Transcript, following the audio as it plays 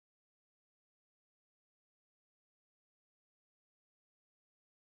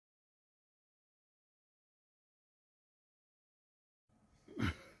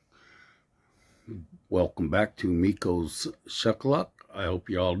Welcome back to meikos Shuckaluck. I hope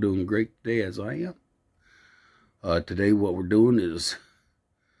you're all doing great today as I am. Today what we're doing is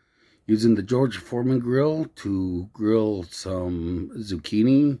using the Georgia Forman grill to grill some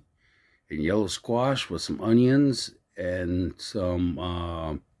zucchini and yellow squash with some onions and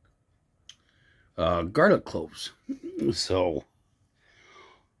some garlic cloves. So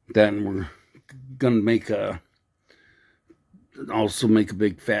then we're gonna make also make a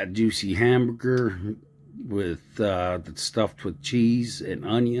big fat juicy hamburger with that's stuffed with cheese and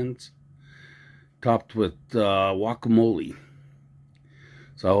onions, topped with guacamole.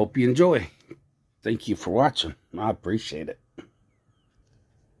 So I hope you enjoy. Thank you for watching. I appreciate it.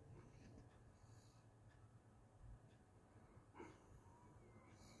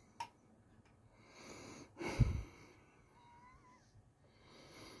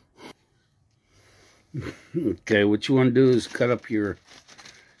 Okay, what you want to do is cut up your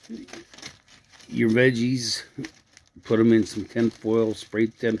veggies, put them in some tin foil, spray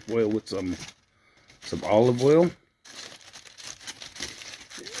tin foil with some olive oil,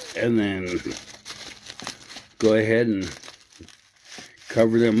 and then go ahead and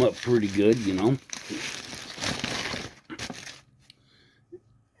cover them up pretty good, you know.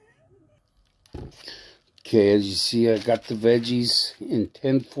 Okay, as you see, I got the veggies in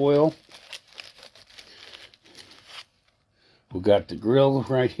tin foil. We got the grill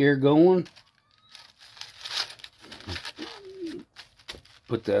right here going.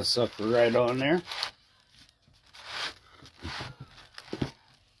 Put that sucker right on there.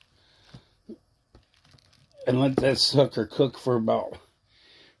 And let that sucker cook for about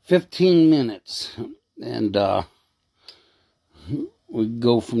 15 minutes. And we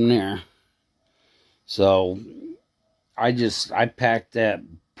go from there. So I packed that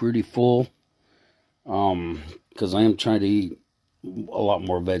pretty full. Because I am trying to eat a lot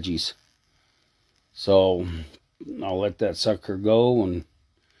more veggies. So I'll let that sucker go and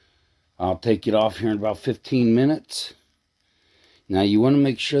I'll take it off here in about 15 minutes. Now you want to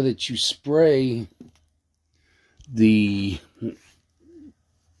make sure that you spray your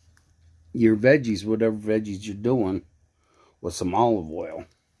veggies, whatever veggies you're doing, with some olive oil.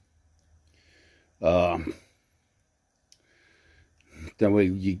 That way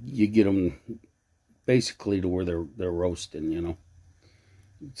you get them basically to where they're roasting, you know.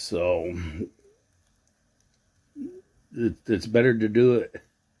 So it's better to do it.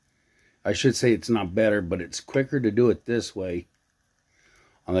 I should say it's not better, but it's quicker to do it this way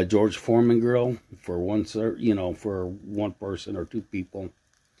on the George Foreman grill for one person or two people,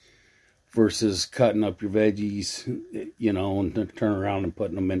 versus cutting up your veggies, you know, and then turn around and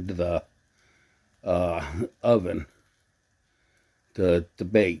putting them into the oven to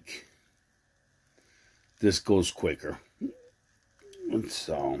bake. This goes quicker.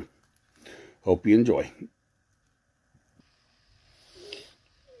 So, hope you enjoy.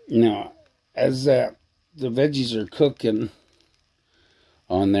 Now, as the veggies are cooking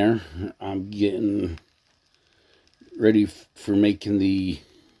on there, I'm getting ready for making the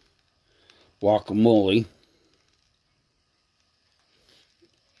guacamole.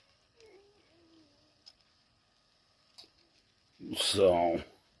 So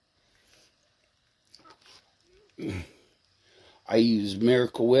I use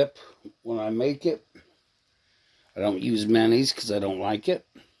Miracle Whip when I make it. I don't use mayonnaise because I don't like it.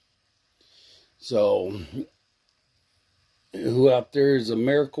 So, who out there is a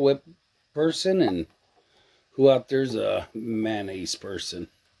Miracle Whip person and who out there is a mayonnaise person?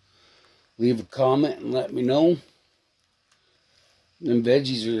 Leave a comment and let me know. Them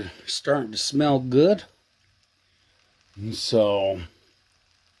veggies are starting to smell good. So,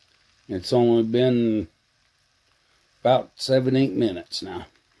 it's only been about 7-8 minutes now.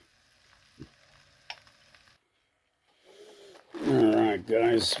 Alright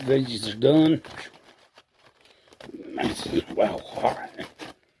guys, veggies are done. Nice and well hot.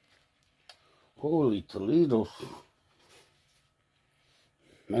 Holy Toledo.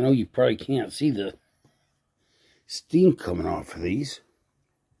 I know you probably can't see the steam coming off of these.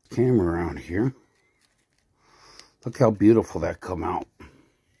 Camera around here. Look how beautiful that come out.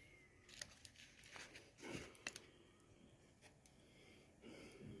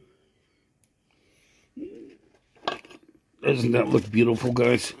 Doesn't that look beautiful,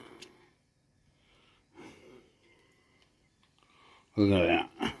 guys? Look at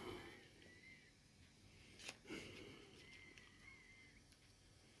that.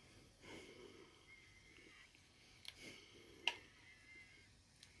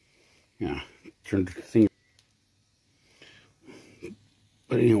 Yeah, turn the thing.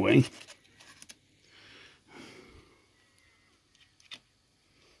 But anyway,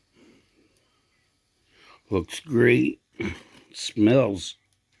 Looks great. Smells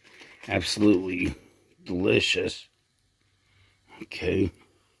absolutely delicious. Okay.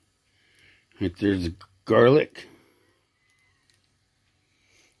 Right there's the garlic.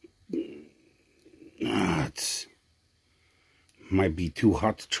 It's might be too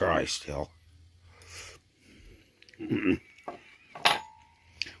hot to try still.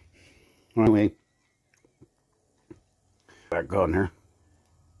 Anyway, back on there.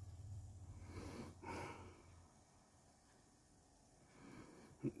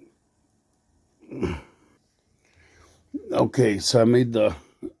 Okay, so I made the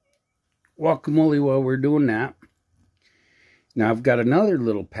guacamole while we're doing that. Now I've got another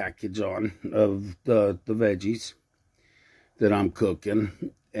little package on of the veggies that I'm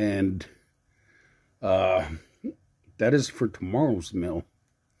cooking, and that is for tomorrow's meal.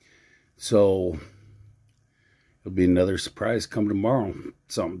 So it'll be another surprise come tomorrow.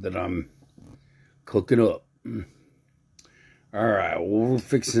 Something that I'm cooking up. All right, well, we're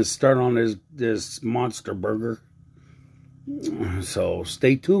fixing to start on this monster burger. So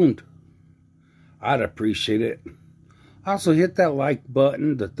stay tuned. I'd appreciate it. Also, hit that like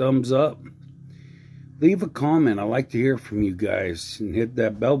button, the thumbs up. Leave a comment. I like to hear from you guys. And hit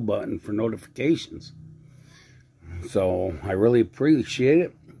that bell button for notifications. So, I really appreciate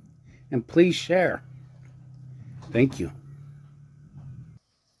it. And please share. Thank you.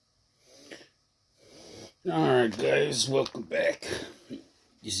 Alright guys, welcome back.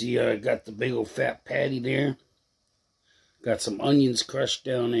 You see I got the big old fat patty there. Got some onions crushed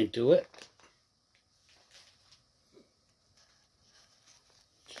down into it.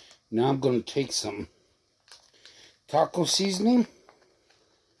 Now I'm going to take some taco seasoning.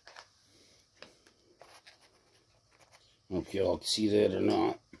 I don't know if y'all can see that or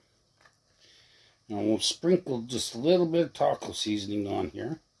not. Now we'll sprinkle just a little bit of taco seasoning on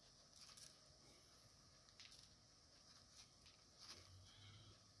here.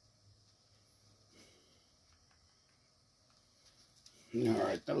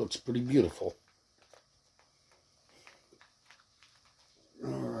 Alright, that looks pretty beautiful.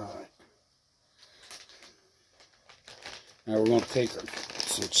 Alright. Now we're going to take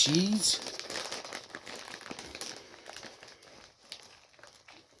some cheese.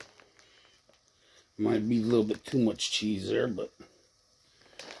 Might be a little bit too much cheese there, but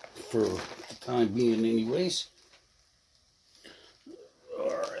for the time being anyways.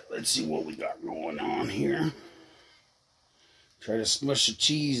 Alright, let's see what we got going on here. Try to smush the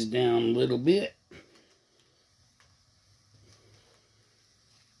cheese down a little bit.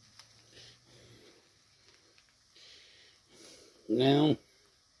 Now,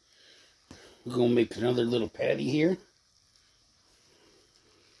 we're going to make another little patty here.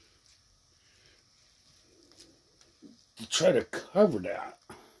 To try to cover that.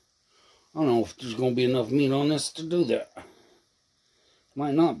 I don't know if there's going to be enough meat on this to do that.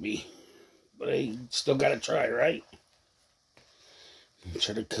 Might not be. But I still got to try, right?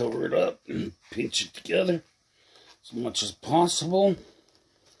 Try to cover it up and pinch it together as much as possible.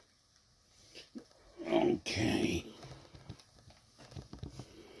 Okay.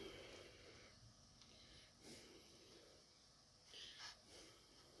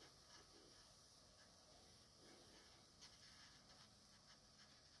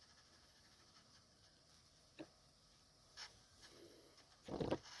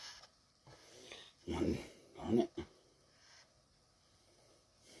 On it.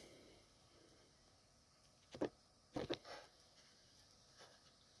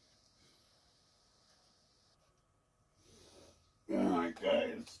 Alright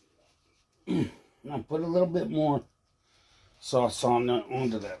guys. Now put a little bit more sauce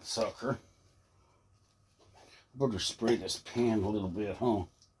onto that sucker. Better spray this pan a little bit, huh?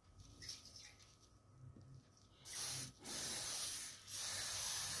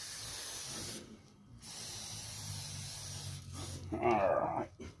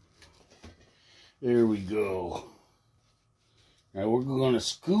 Alright. There we go. Now we're going to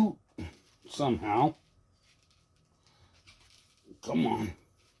scoop somehow. Come on.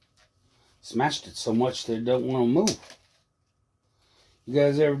 Smashed it so much that it don't want to move. You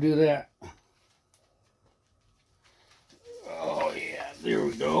guys ever do that? Oh yeah, there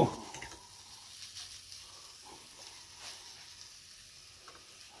we go.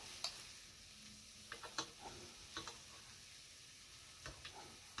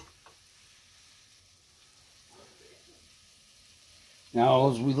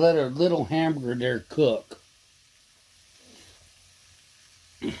 Now, as we let our little hamburger there cook,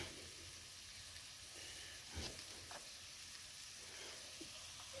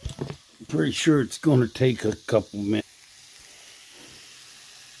 pretty sure it's going to take a couple minutes.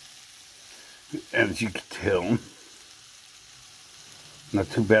 And as you can tell. Not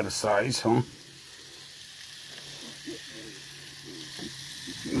too bad a size, huh?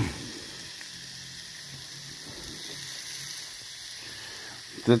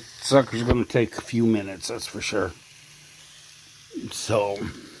 That sucker's gonna take a few minutes, that's for sure. So,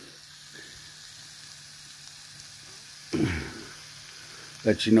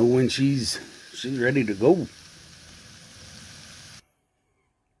 let you know when she's ready to go.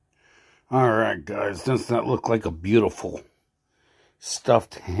 Alright guys, doesn't that look like a beautiful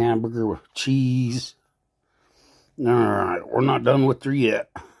stuffed hamburger with cheese? Alright, we're not done with her yet.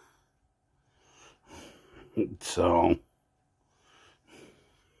 So,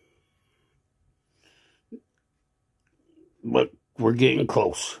 but we're getting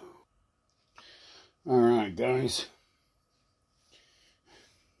close. Alright guys,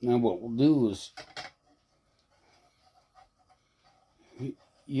 now what we'll do is,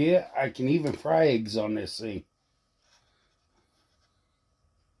 yeah, I can even fry eggs on this thing.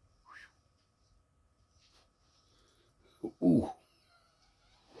 Ooh.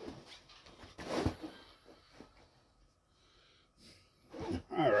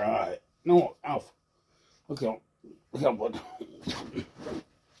 Alright. No, Alf. Look out. Look out, bud.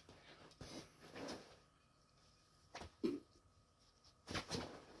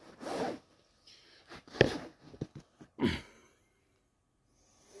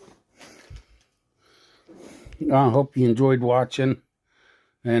 I hope you enjoyed watching,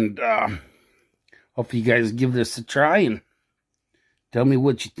 and hope you guys give this a try and tell me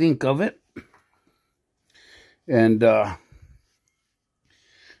what you think of it. And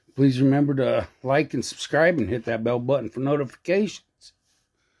please remember to like and subscribe and hit that bell button for notifications.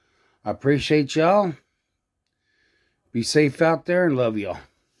 I appreciate y'all. Be safe out there and love y'all.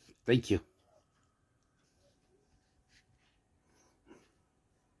 Thank you.